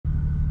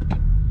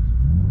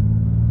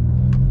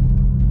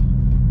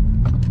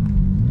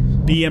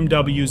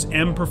BMW's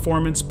M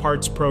Performance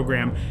Parts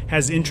program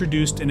has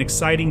introduced an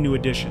exciting new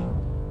addition,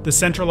 the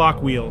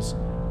Centrelock wheels,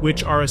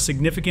 which are a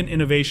significant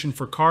innovation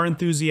for car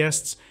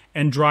enthusiasts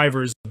and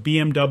drivers of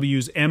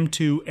BMW's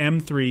M2,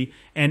 M3,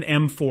 and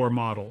M4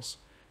 models.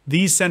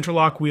 These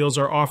Centrelock wheels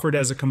are offered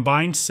as a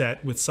combined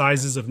set with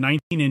sizes of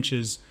 19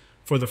 inches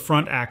for the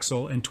front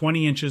axle and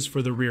 20 inches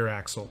for the rear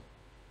axle.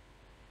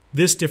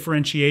 This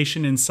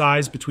differentiation in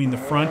size between the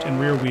front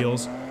and rear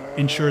wheels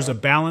ensures a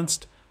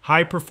balanced,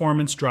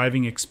 high-performance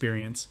driving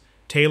experience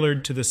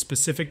tailored to the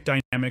specific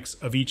dynamics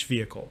of each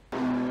vehicle.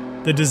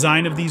 The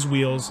design of these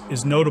wheels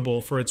is notable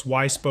for its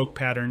Y-spoke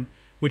pattern,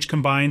 which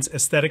combines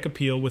aesthetic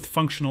appeal with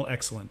functional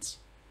excellence.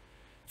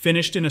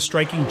 Finished in a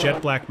striking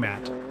jet black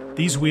matte,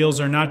 these wheels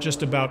are not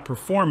just about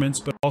performance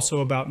but also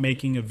about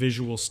making a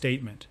visual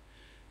statement.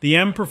 The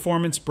M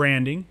Performance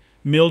branding,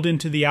 milled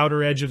into the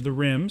outer edge of the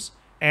rims,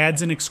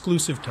 adds an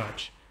exclusive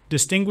touch,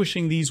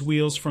 distinguishing these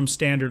wheels from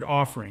standard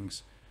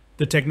offerings.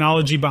 The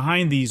technology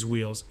behind these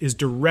wheels is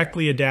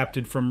directly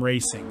adapted from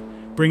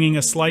racing, bringing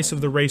a slice of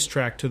the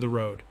racetrack to the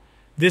road.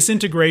 This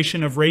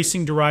integration of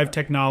racing-derived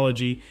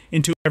technology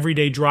into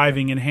everyday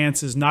driving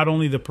enhances not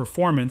only the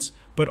performance,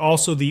 but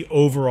also the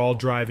overall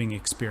driving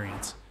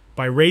experience.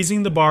 By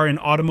raising the bar in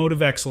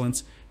automotive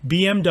excellence,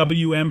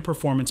 BMW M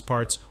Performance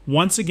Parts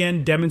once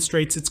again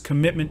demonstrates its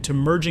commitment to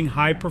merging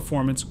high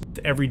performance with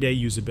everyday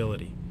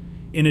usability.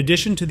 In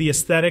addition to the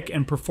aesthetic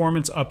and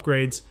performance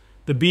upgrades,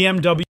 the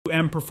BMW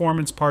M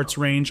Performance Parts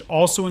range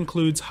also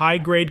includes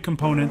high-grade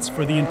components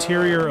for the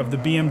interior of the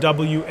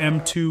BMW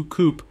M2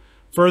 coupe,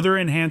 further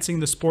enhancing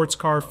the sports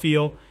car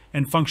feel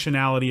and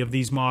functionality of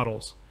these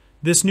models.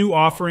 This new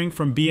offering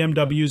from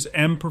BMW's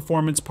M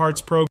Performance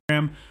Parts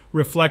program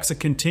reflects a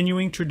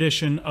continuing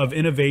tradition of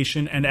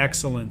innovation and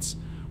excellence,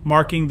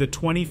 marking the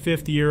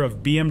 25th year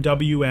of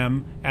BMW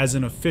M as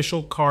an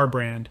official car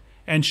brand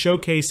and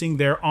showcasing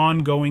their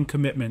ongoing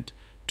commitment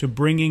to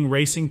bringing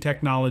racing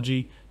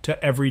technology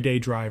to everyday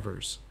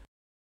drivers.